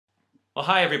Well,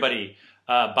 hi everybody.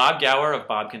 Bob Gower of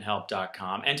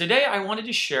bobcanhelp.com, and today I wanted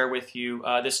to share with you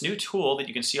this new tool that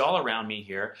you can see all around me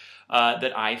here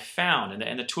that I found,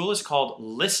 and the tool is called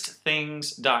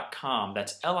listthings.com.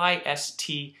 That's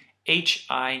Listthings.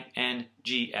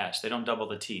 They don't double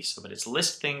the T, but it's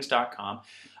listthings.com.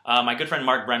 My good friend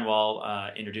Mark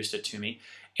Brenwall introduced it to me,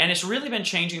 and it's really been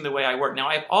changing the way I work. Now,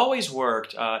 I've always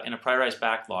worked in a prioritized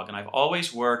backlog, and I've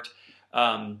always worked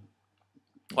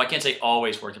well, I can't say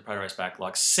always worked in prioritized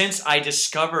backlog. Since I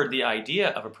discovered the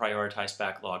idea of a prioritized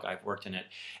backlog, I've worked in it.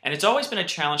 And it's always been a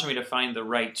challenge for me to find the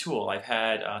right tool. I've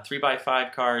had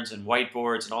 3x5 cards and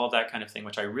whiteboards and all of that kind of thing,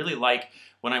 which I really like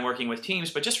when I'm working with teams.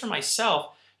 But just for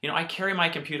myself, I carry my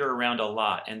computer around a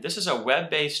lot. And this is a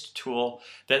web-based tool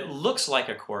that looks like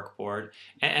a corkboard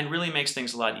and really makes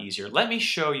things a lot easier. Let me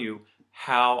show you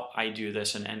how I do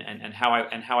this and how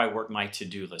I work my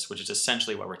to-do list, which is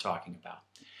essentially what we're talking about.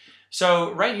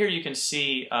 So right here you can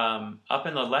see up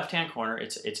in the left-hand corner,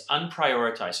 it's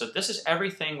unprioritized. So this is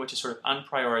everything which is sort of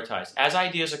unprioritized. As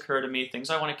ideas occur to me, things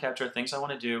I want to capture, things I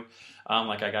want to do,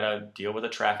 like I got to deal with a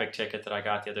traffic ticket that I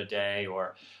got the other day,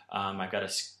 or I've got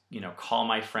to call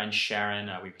my friend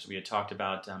Sharon. We had talked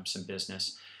about some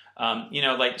business.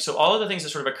 So all of the things that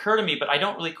sort of occur to me, but I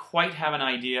don't really quite have an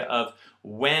idea of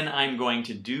when I'm going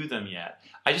to do them yet.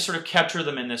 I just sort of capture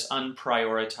them in this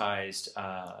unprioritized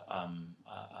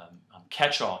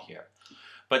catch-all here.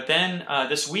 But then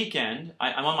this weekend,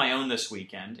 I'm on my own this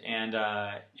weekend, and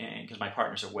because my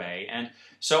partner's away, and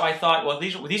so I thought, well,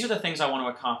 these are the things I want to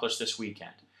accomplish this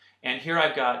weekend. And here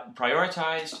I've got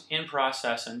prioritized, in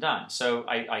process, and done. So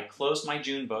I closed my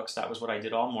June books. That was what I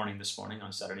did all morning this morning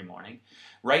on Saturday morning.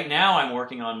 Right now I'm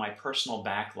working on my personal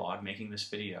backlog, making this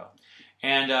video.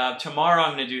 And tomorrow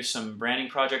I'm going to do some branding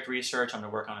project research. I'm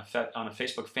going to work on a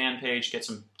Facebook fan page, get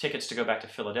some tickets to go back to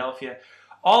Philadelphia.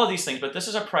 All of these things, but this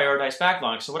is a prioritized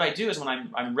backlog. So what I do is when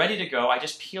I'm ready to go, I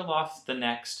just peel off the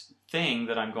next thing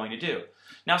that I'm going to do.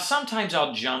 Now sometimes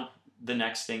I'll jump the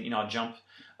next thing, I'll jump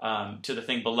to the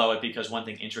thing below it because one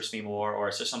thing interests me more, or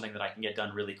it's just something that I can get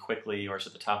done really quickly, or it's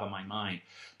at the top of my mind.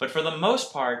 But for the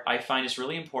most part, I find it's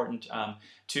really important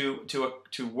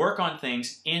to work on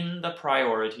things in the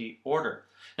priority order.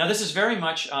 Now this is very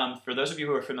much, for those of you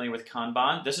who are familiar with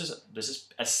Kanban, this is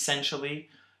essentially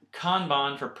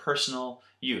Kanban for personal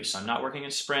use. I'm not working in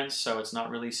sprints, so it's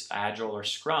not really Agile or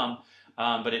Scrum,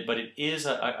 but it is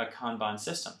a Kanban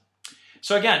system.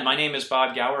 So again, my name is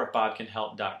Bob Gower of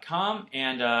bobcanhelp.com,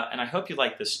 and I hope you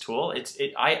like this tool.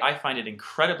 I find it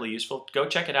incredibly useful. Go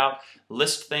check it out,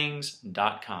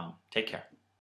 listthings.com. Take care.